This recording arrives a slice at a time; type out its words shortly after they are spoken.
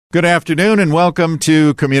Good afternoon and welcome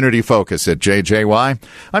to Community Focus at JJY.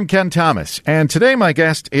 I'm Ken Thomas, and today my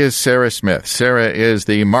guest is Sarah Smith. Sarah is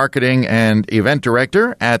the Marketing and Event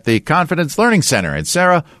Director at the Confidence Learning Center. And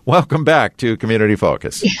Sarah, welcome back to Community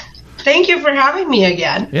Focus. Thank you for having me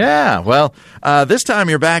again. Yeah, well, this time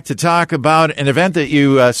you're back to talk about an event that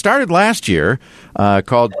you started last year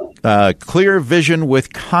called Clear Vision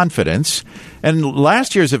with Confidence. And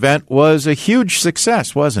last year's event was a huge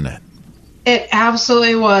success, wasn't it? It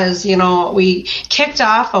absolutely was. You know, we kicked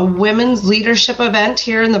off a women's leadership event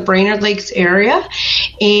here in the Brainerd Lakes area,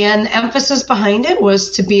 and the emphasis behind it was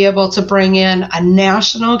to be able to bring in a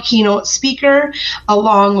national keynote speaker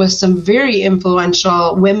along with some very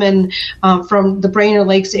influential women from the Brainerd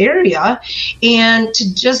Lakes area, and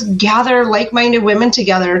to just gather like-minded women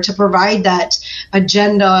together to provide that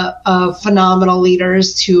agenda of phenomenal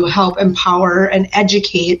leaders to help empower and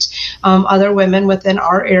educate other women within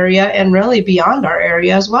our area and really beyond our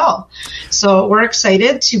area as well. So we're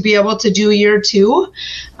excited to be able to do year two.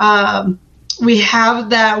 We have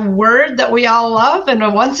that word that we all love, and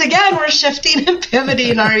once again, we're shifting and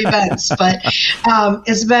pivoting our events. But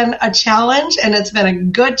it's been a challenge, and it's been a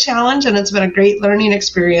good challenge, and it's been a great learning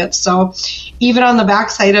experience. So even on the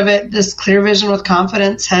backside of it, this Clear Vision with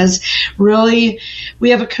Confidence has really,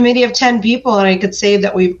 we have a committee of 10 people, and I could say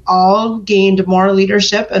that we've all gained more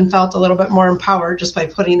leadership and felt a little bit more empowered just by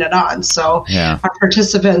putting it on. So Our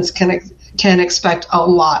participants can expect a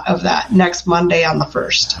lot of that next Monday on the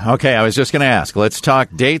 1st. Okay, I was just going to ask. Let's talk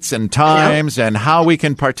dates and times and how we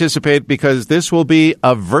can participate, because this will be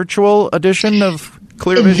a virtual edition of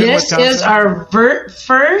Clear Vision with Confidence. This is our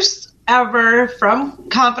first ever from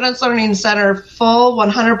Confidence Learning Center full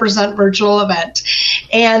 100% virtual event.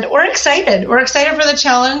 And we're excited. We're excited for the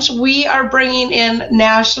challenge. We are bringing in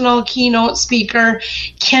national keynote speaker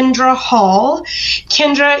Kendra Hall.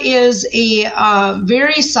 Kendra is a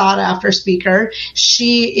very sought-after speaker.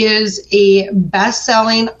 She is a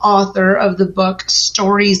best-selling author of the book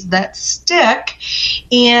Stories That Stick.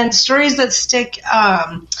 And Stories That Stick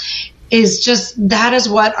is just, that is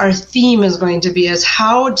what our theme is going to be, is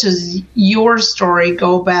how does your story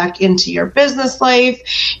go back into your business life,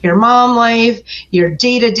 your mom life, your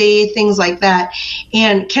day-to-day, things like that.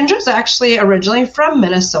 And Kendra's actually originally from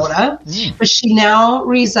Minnesota, but she now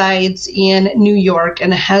resides in New York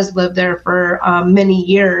and has lived there for many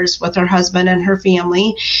years with her husband and her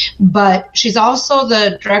family. But she's also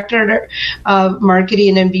the Director of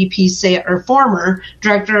Marketing and VP Sales, or former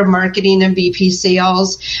Director of Marketing and VP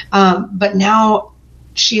Sales, but now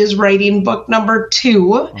she is writing book number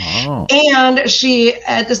 2. Oh. And she,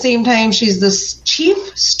 at the same time, she's the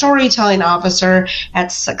Chief Storytelling Officer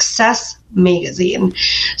at Success Magazine.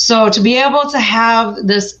 So to be able to have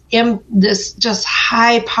this just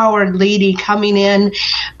high-powered lady coming in,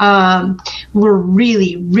 we're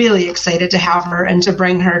really, really excited to have her and to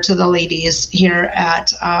bring her to the ladies here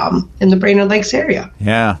at in the Brainerd Lakes area.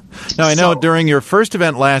 Yeah. Now, I know during your first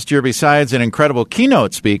event last year, besides an incredible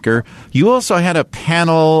keynote speaker, you also had a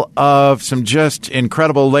panel of some just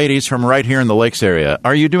incredible ladies from right here in the Lakes area.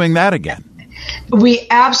 Are you doing that again? We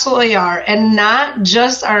absolutely are, and not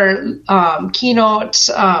just our keynote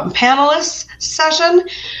panelists session.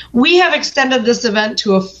 We have extended this event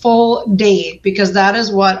to a full day because that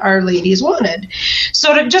is what our ladies wanted.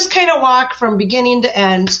 So to just kind of walk from beginning to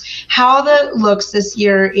end, how that looks this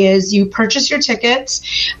year is you purchase your tickets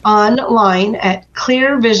online at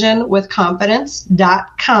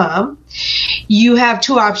clearvisionwithconfidence.com. You have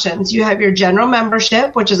 2 options. You have your general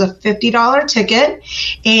membership, which is a $50 ticket,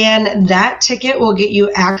 and that ticket will get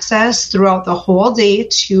you access throughout the whole day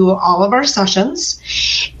to all of our sessions.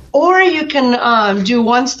 Or you can do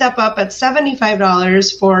one step up at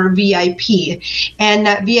 $75 for VIP. And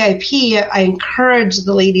that VIP, I encourage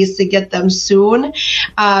the ladies to get them soon,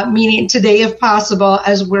 meaning today if possible,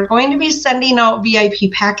 as we're going to be sending out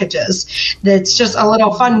VIP packages. That's just a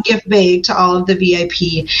little fun gift bag to all of the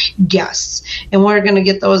VIP guests. And we're going to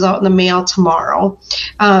get those out in the mail tomorrow.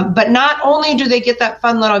 But not only do they get that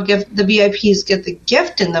fun little gift, the VIPs get the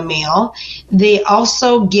gift in the mail, they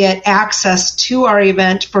also get access to our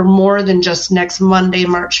event for more than just next Monday,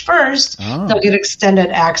 March 1st. Oh. They'll get extended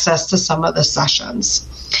access to some of the sessions.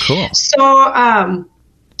 Cool. So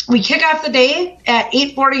we kick off the day at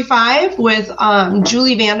 8:45 with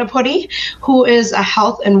Julie Vandeputty, who is a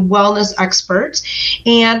health and wellness expert,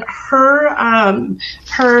 and her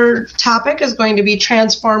topic is going to be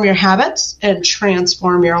transform your habits and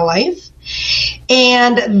transform your life.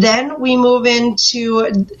 And then we move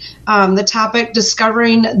into the topic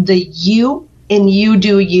discovering the you in You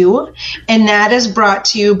Do You, and that is brought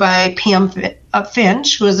to you by Pam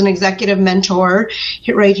Finch, who is an executive mentor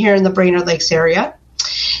right here in the Brainerd Lakes area.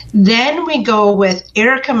 Then we go with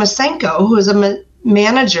Erica Masenko, who is a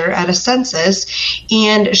manager at Ascensus,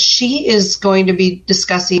 and she is going to be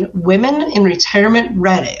discussing women in retirement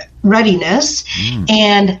readiness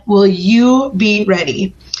and will you be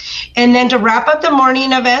ready? And then to wrap up the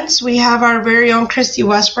morning events, we have our very own Christy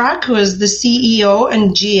Westbrook, who is the CEO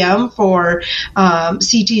and GM for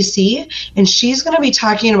CTC, and she's going to be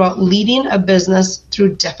talking about leading a business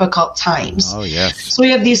through difficult times. Oh, yes. So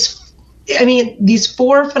we have these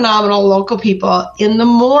 4 phenomenal local people in the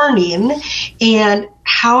morning, and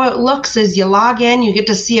how it looks is you log in, you get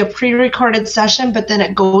to see a pre-recorded session, but then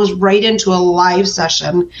it goes right into a live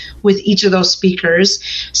session with each of those speakers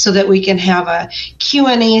so that we can have a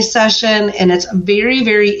Q&A session, and it's very,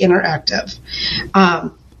 very interactive.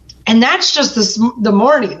 And that's just the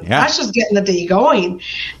morning. Yeah. That's just getting the day going.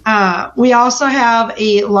 We also have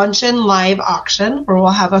a luncheon live auction where we'll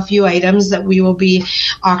have a few items that we will be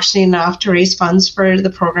auctioning off to raise funds for the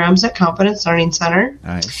programs at Confidence Learning Center.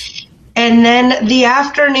 Nice. And then the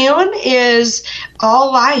afternoon is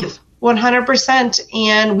all live, 100%.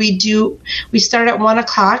 And we start at 1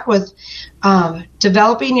 o'clock with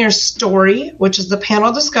Developing Your Story, which is the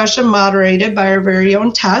panel discussion moderated by our very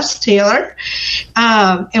own Tess Taylor.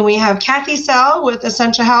 And we have Kathy Sell with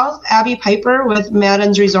Essentia Health, Abby Piper with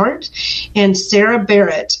Madden's Resort, and Sarah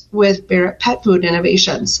Barrett with Barrett Pet Food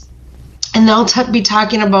Innovations. And they'll be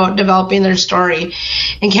talking about developing their story.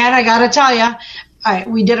 And Kat, I got to tell you,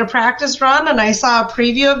 we did a practice run, and I saw a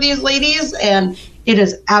preview of these ladies, and it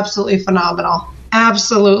is absolutely phenomenal.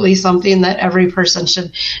 Absolutely something that every person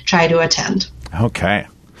should try to attend. Okay.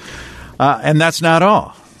 And that's not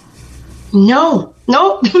all. No,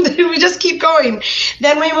 we just keep going.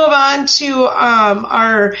 Then we move on to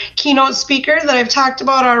our keynote speaker that I've talked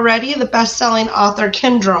about already, the best-selling author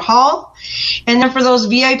Kendra Hall. And then for those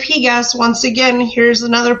VIP guests, once again, here's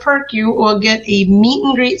another perk. You will get a meet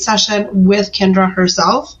and greet session with Kendra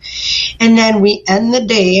herself. And then we end the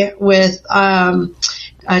day with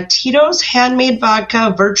Tito's Handmade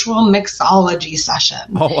Vodka virtual mixology session.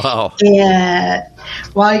 Oh, wow. And,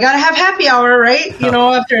 well, you got to have happy hour, right? You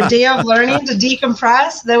know, after a day of learning to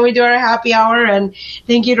decompress, then we do our happy hour. And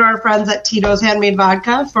thank you to our friends at Tito's Handmade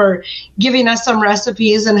Vodka for giving us some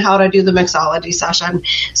recipes and how to do the mixology session.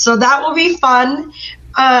 So that will be fun.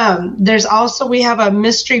 We have a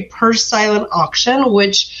mystery purse silent auction,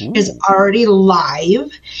 which is already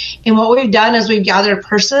live. And what we've done is we've gathered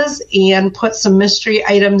purses and put some mystery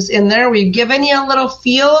items in there. We've given you a little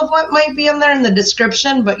feel of what might be in there in the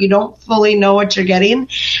description, but you don't fully know what you're getting.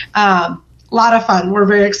 A lot of fun. We're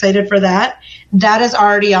very excited for that. That is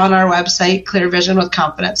already on our website,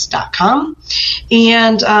 clearvisionwithconfidence.com.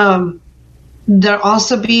 And, there'll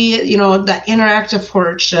also be, the interactive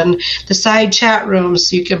porch and the side chat rooms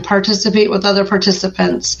so you can participate with other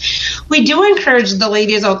participants. We do encourage the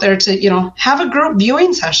ladies out there to, have a group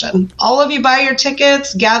viewing session. All of you buy your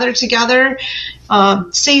tickets, gather together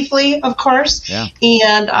safely, of course. Yeah.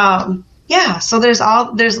 And, so there's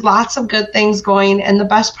lots of good things going. And the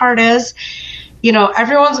best part is,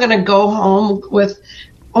 everyone's going to go home with,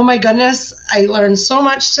 oh my goodness, I learned so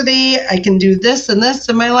much today. I can do this and this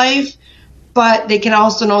in my life. But they can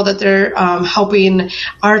also know that they're helping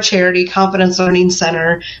our charity, Confidence Learning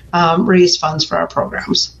Center, raise funds for our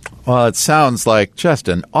programs. Well, it sounds like just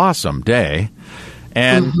an awesome day.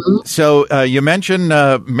 And so you mentioned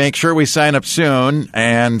make sure we sign up soon.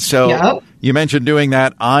 And so you mentioned doing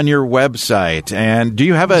that on your website. And do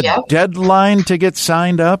you have a deadline to get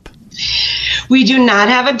signed up? We do not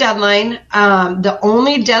have a deadline. The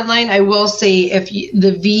only deadline, I will say,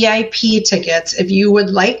 the VIP tickets, if you would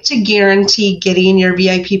like to guarantee getting your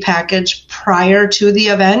VIP package prior to the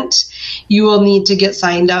event, you will need to get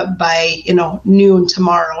signed up by, noon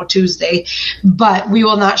tomorrow, Tuesday. But we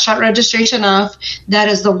will not shut registration off. That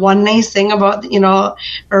is the one nice thing about,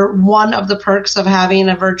 or one of the perks of having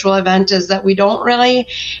a virtual event is that we don't really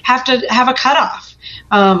have to have a cutoff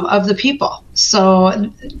of the people.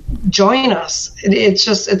 So join us.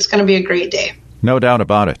 It's going to be a great day. No doubt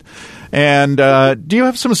about it. And do you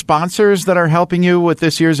have some sponsors that are helping you with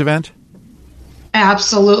this year's event?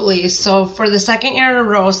 Absolutely. So for the second year in a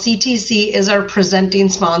row, CTC is our presenting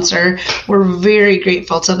sponsor. We're very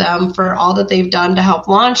grateful to them for all that they've done to help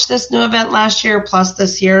launch this new event last year, plus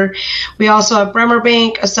this year. We also have Bremer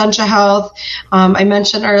Bank, Essentia Health. I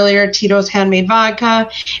mentioned earlier, Tito's Handmade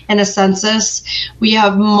Vodka and Ascensus. We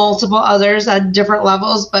have multiple others at different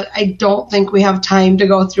levels, but I don't think we have time to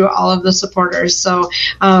go through all of the supporters. So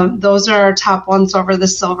those are our top ones over the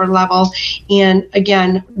silver level. And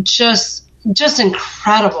again, just just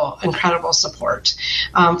incredible support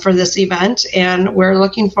for this event. And we're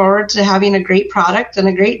looking forward to having a great product and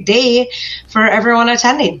a great day for everyone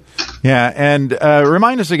attending. Yeah, and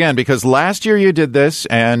remind us again, because last year you did this,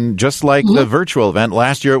 and just like the virtual event,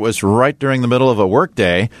 last year it was right during the middle of a work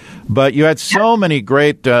day, but you had so many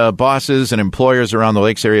great bosses and employers around the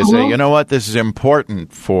Lakes area say, you know what, this is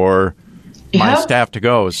important for my staff to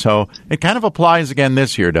go. So it kind of applies again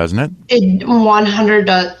this year, doesn't it? It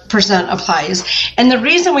 100% applies. And the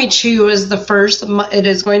reason we choose it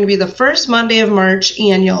is going to be the first Monday of March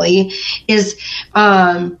annually, is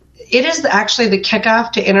it is actually the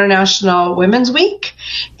kickoff to International Women's Week.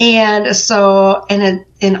 And so,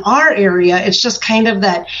 in our area, it's just kind of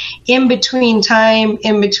that in-between time,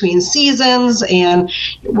 in-between seasons, and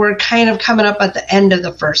we're kind of coming up at the end of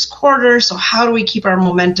the first quarter. So how do we keep our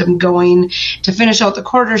momentum going to finish out the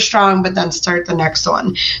quarter strong, but then start the next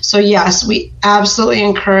one? So yes, we absolutely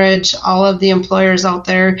encourage all of the employers out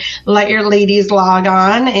there, let your ladies log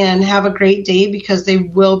on and have a great day, because they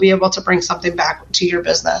will be able to bring something back to your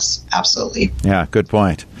business. Absolutely. Yeah, good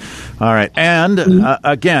point. All right. And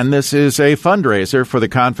again, this is a fundraiser for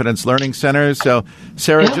the Confidence Learning Center. So,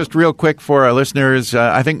 Sarah, just real quick for our listeners,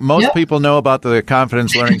 I think most people know about the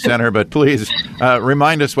Confidence Learning Center, but please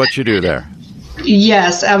remind us what you do there.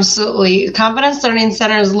 Yes, absolutely. Confidence Learning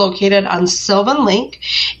Center is located on Sylvan Lake,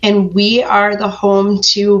 and we are the home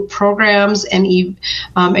to programs and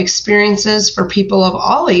experiences for people of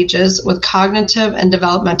all ages with cognitive and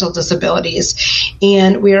developmental disabilities.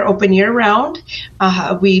 And we are open year-round.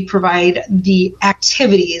 We provide the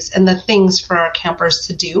activities and the things for our campers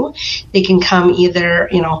to do. They can come either,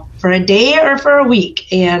 for a day or for a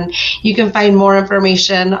week. And you can find more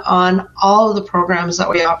information on all of the programs that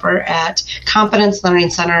we offer at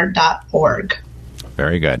confidencelearningcenter.org.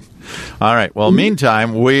 Very good. All right. Well,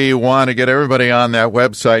 meantime, we want to get everybody on that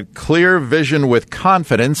website,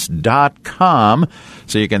 clearvisionwithconfidence.com,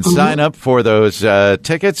 so you can sign up for those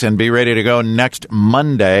tickets and be ready to go next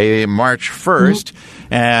Monday, March 1st.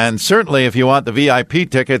 And certainly, if you want the VIP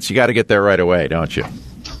tickets, you got to get there right away, don't you?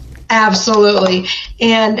 Absolutely.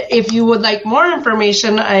 And if you would like more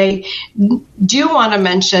information, I do want to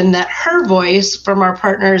mention that Her Voice from our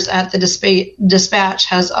partners at the Dispatch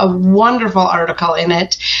has a wonderful article in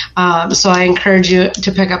it. So I encourage you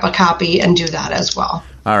to pick up a copy and do that as well.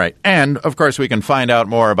 All right. And, of course, we can find out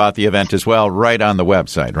more about the event as well right on the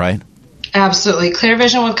website, right? Absolutely.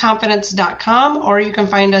 clearvisionwithconfidence.com, or you can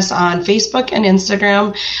find us on Facebook and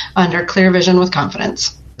Instagram under Clear Vision with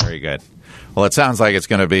Confidence. Very good. Well, it sounds like it's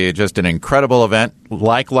going to be just an incredible event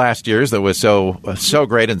like last year's that was so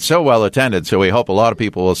great and so well attended. So we hope a lot of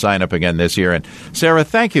people will sign up again this year. And Sarah,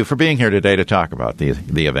 thank you for being here today to talk about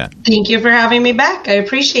the event. Thank you for having me back. I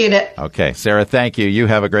appreciate it. Okay. Sarah, thank you. You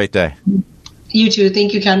have a great day. You too.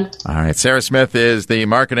 Thank you, Ken. All right. Sarah Smith is the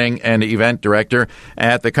Marketing and Event Director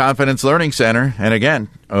at the Confidence Learning Center. And again,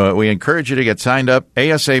 we encourage you to get signed up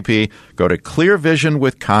ASAP. Go to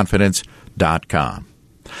clearvisionwithconfidence.com.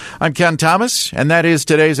 I'm Ken Thomas, and that is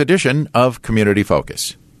today's edition of Community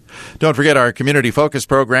Focus. Don't forget, our Community Focus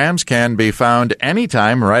programs can be found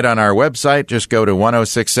anytime right on our website. Just go to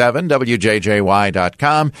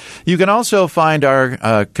 1067wjjy.com. You can also find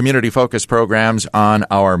our Community Focus programs on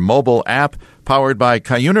our mobile app powered by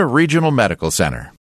Cuyuna Regional Medical Center.